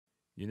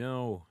You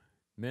know,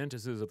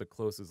 mantises are the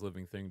closest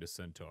living thing to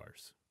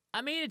centaurs.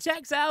 I mean, it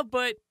checks out,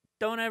 but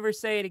don't ever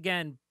say it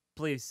again,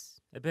 please.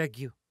 I beg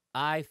you.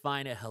 I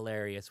find it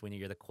hilarious when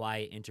you're the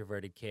quiet,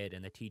 introverted kid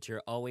and the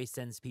teacher always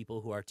sends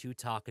people who are too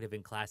talkative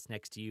in class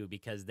next to you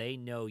because they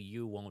know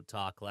you won't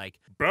talk, like,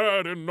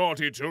 Bad and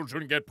naughty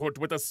children get put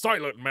with a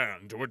silent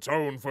man to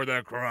atone for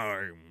their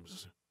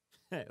crimes.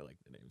 I like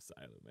the name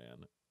Silent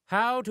Man.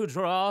 How to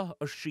draw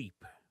a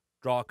sheep.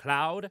 Draw a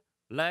cloud,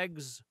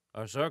 legs,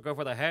 a circle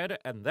for the head,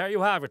 and there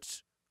you have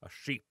it. A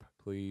sheep.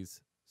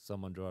 Please,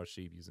 someone draw a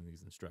sheep using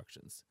these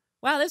instructions.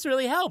 Wow, this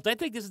really helped. I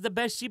think this is the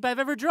best sheep I've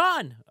ever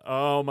drawn.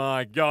 Oh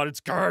my god, it's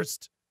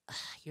cursed!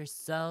 You're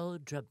so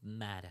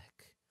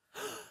dramatic.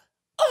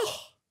 Oh,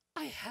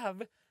 I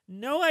have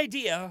no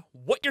idea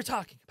what you're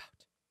talking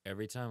about.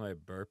 Every time I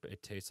burp,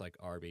 it tastes like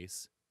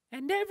Arby's.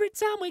 And every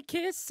time we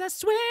kiss, I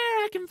swear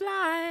I can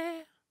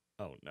fly.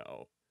 Oh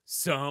no.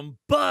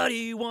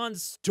 Somebody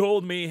once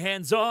told me,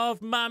 hands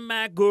off my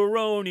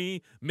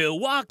macaroni.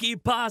 Milwaukee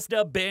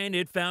pasta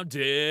bandit found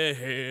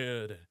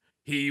dead.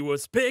 He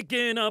was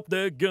picking up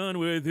the gun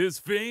with his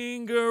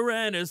finger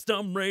and his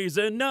thumb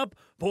raising up,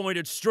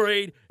 pointed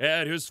straight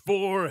at his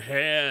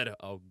forehead.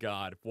 Oh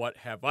god, what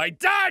have I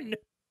done?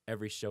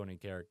 Every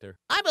shonen character.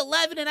 I'm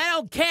 11 and I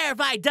don't care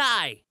if I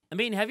die. I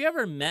mean, have you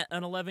ever met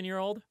an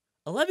 11-year-old?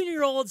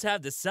 11-year-olds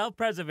have the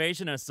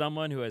self-preservation of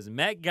someone who has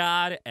met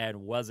God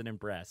and wasn't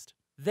impressed.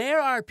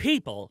 There are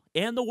people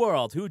in the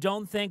world who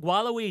don't think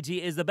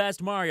Waluigi is the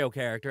best Mario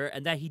character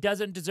and that he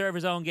doesn't deserve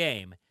his own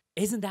game.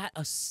 Isn't that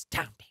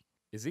astounding?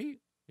 Is he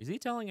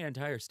telling an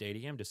entire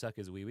stadium to suck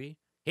his wee-wee?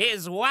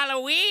 His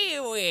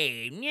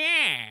Waluigi,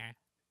 yeah.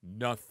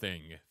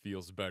 Nothing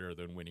feels better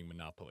than winning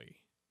Monopoly.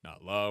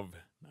 Not love,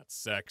 not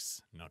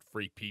sex, not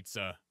free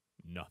pizza,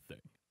 nothing.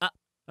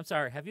 I'm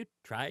sorry, have you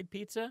tried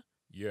pizza?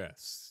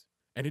 Yes.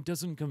 And it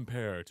doesn't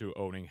compare to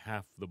owning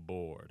half the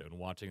board and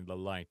watching the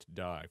light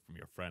die from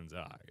your friend's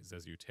eyes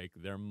as you take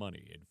their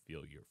money and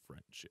feel your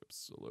friendship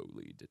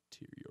slowly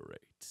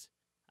deteriorate.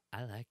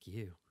 I like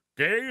you.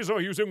 Gays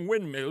are using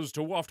windmills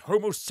to waft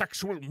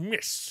homosexual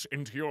mists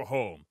into your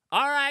home.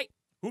 All right,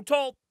 who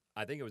told?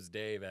 I think it was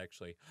Dave,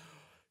 actually.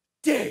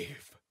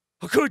 Dave,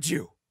 how could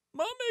you?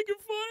 Mom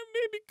making fun of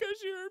me because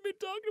she heard me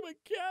talking to my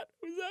cat,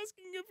 was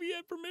asking if he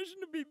had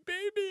permission to be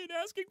baby and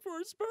asking for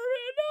a sperm,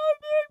 and now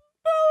I'm big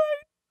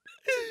boy.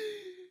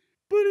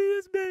 But he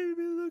is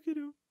baby, look at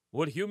him.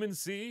 What humans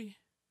see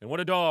and what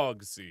a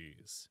dog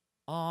sees.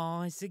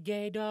 Oh, it's a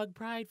gay dog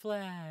pride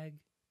flag.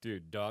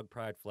 Dude, dog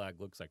pride flag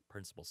looks like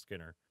Principal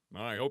Skinner.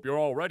 I hope you're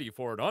all ready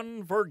for an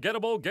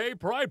unforgettable gay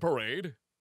pride parade.